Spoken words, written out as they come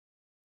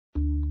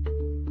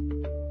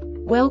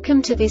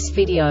Welcome to this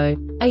video.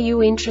 Are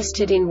you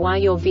interested in why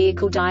your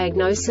vehicle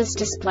diagnosis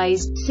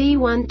displays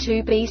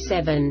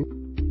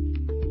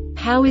C12B7?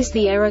 How is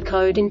the error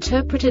code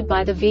interpreted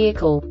by the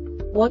vehicle?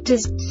 What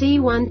does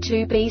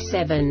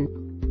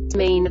C12B7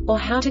 mean, or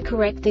how to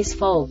correct this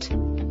fault?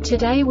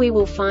 Today we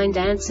will find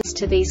answers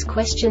to these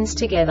questions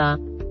together.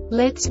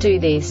 Let's do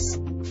this.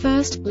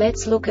 First,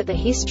 let's look at the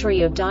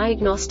history of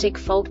diagnostic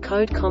fault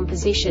code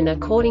composition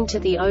according to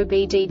the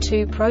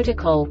OBD2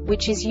 protocol,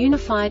 which is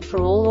unified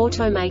for all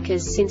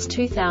automakers since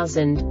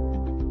 2000.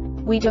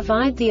 We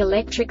divide the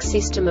electric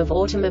system of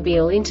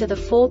automobile into the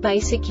four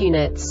basic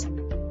units: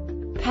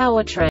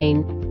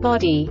 powertrain,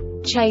 body,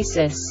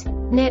 chassis,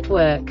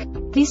 network.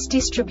 This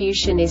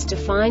distribution is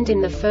defined in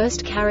the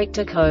first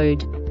character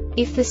code.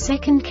 If the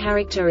second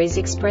character is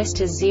expressed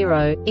as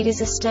 0, it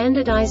is a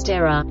standardized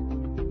error.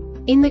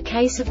 In the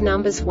case of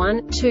numbers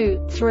 1,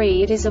 2,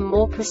 3, it is a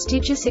more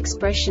prestigious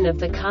expression of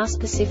the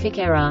car-specific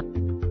error.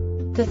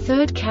 The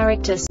third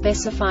character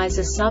specifies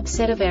a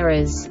subset of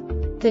errors.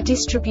 The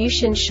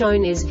distribution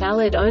shown is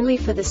valid only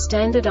for the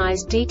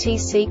standardized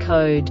DTC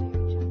code.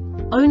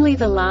 Only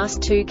the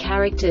last two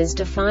characters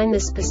define the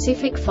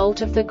specific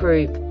fault of the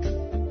group.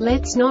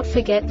 Let's not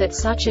forget that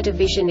such a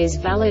division is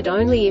valid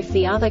only if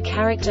the other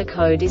character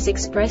code is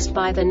expressed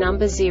by the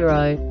number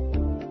 0.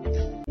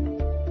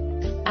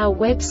 Our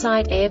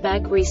website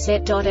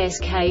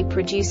airbagreset.sk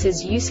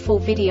produces useful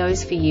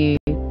videos for you.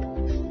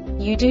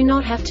 You do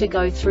not have to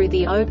go through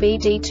the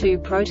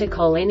OBD2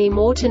 protocol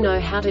anymore to know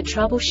how to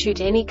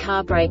troubleshoot any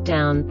car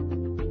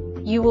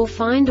breakdown. You will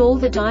find all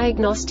the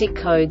diagnostic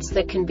codes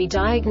that can be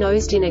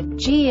diagnosed in a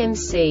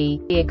GMC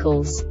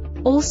vehicles.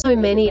 Also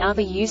many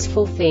other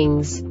useful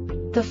things.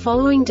 The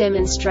following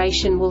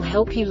demonstration will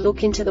help you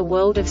look into the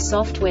world of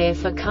software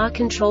for car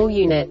control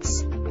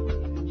units.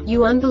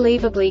 You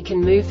unbelievably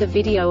can move the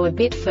video a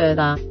bit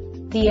further.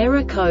 The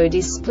error code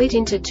is split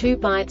into 2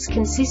 bytes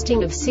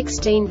consisting of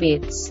 16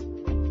 bits.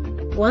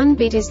 1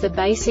 bit is the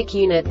basic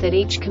unit that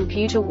each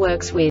computer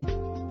works with.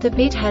 The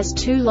bit has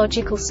 2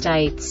 logical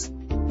states: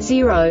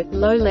 0,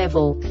 low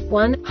level,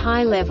 1,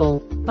 high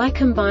level. By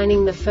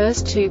combining the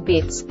first 2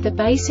 bits, the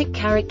basic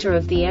character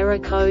of the error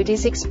code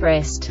is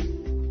expressed.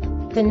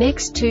 The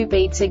next 2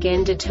 beats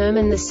again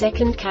determine the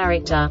second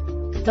character.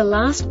 The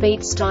last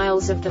beat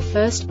styles of the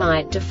first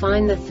byte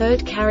define the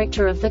third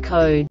character of the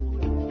code.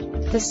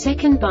 The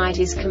second byte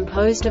is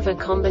composed of a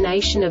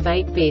combination of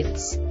 8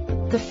 bits.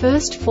 The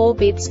first 4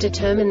 bits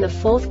determine the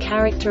fourth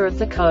character of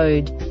the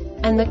code.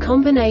 And the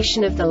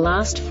combination of the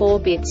last 4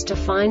 bits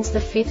defines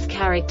the fifth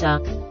character.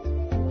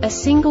 A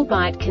single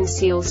byte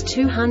conceals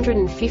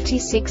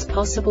 256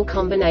 possible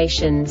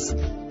combinations.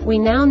 We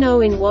now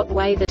know in what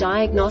way the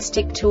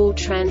diagnostic tool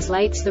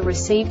translates the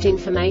received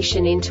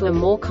information into a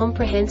more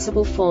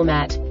comprehensible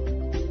format.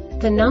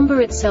 The number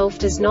itself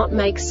does not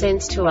make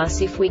sense to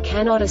us if we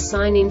cannot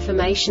assign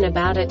information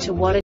about it to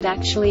what it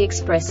actually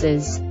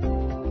expresses.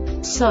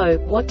 So,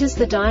 what does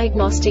the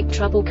Diagnostic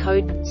Trouble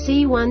Code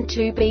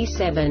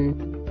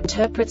C12B7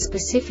 interpret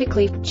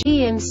specifically for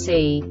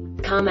GMC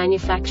car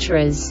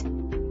manufacturers?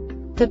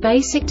 The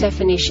basic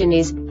definition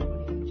is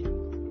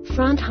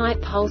front height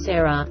pulse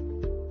error.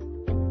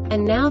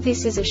 And now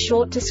this is a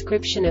short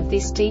description of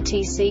this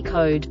DTC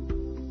code.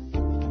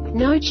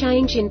 No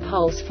change in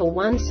pulse for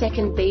 1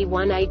 second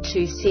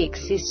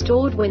B1826 is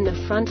stored when the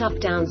front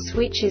up-down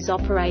switch is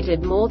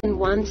operated more than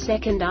 1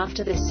 second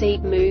after the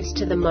seat moves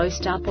to the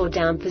most up or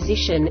down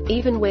position,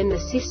 even when the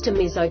system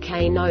is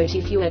OK.NOTE.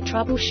 If you are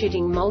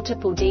troubleshooting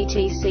multiple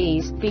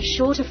DTCs, be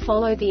sure to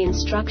follow the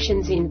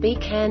instructions in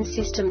BCAN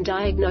System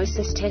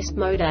Diagnosis Test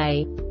Mode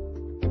A.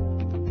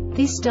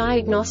 This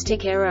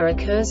diagnostic error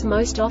occurs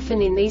most often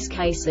in these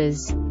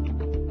cases: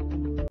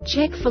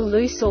 check for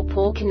loose or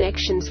poor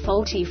connections,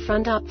 faulty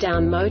front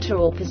up-down motor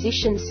or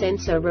position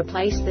sensor,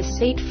 replace the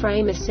seat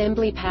frame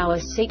assembly, power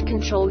seat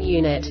control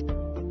unit.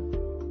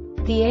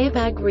 The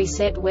Airbag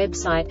Reset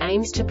website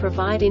aims to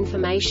provide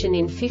information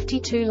in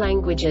 52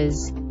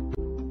 languages.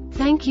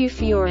 Thank you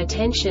for your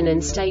attention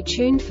and stay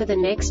tuned for the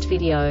next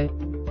video.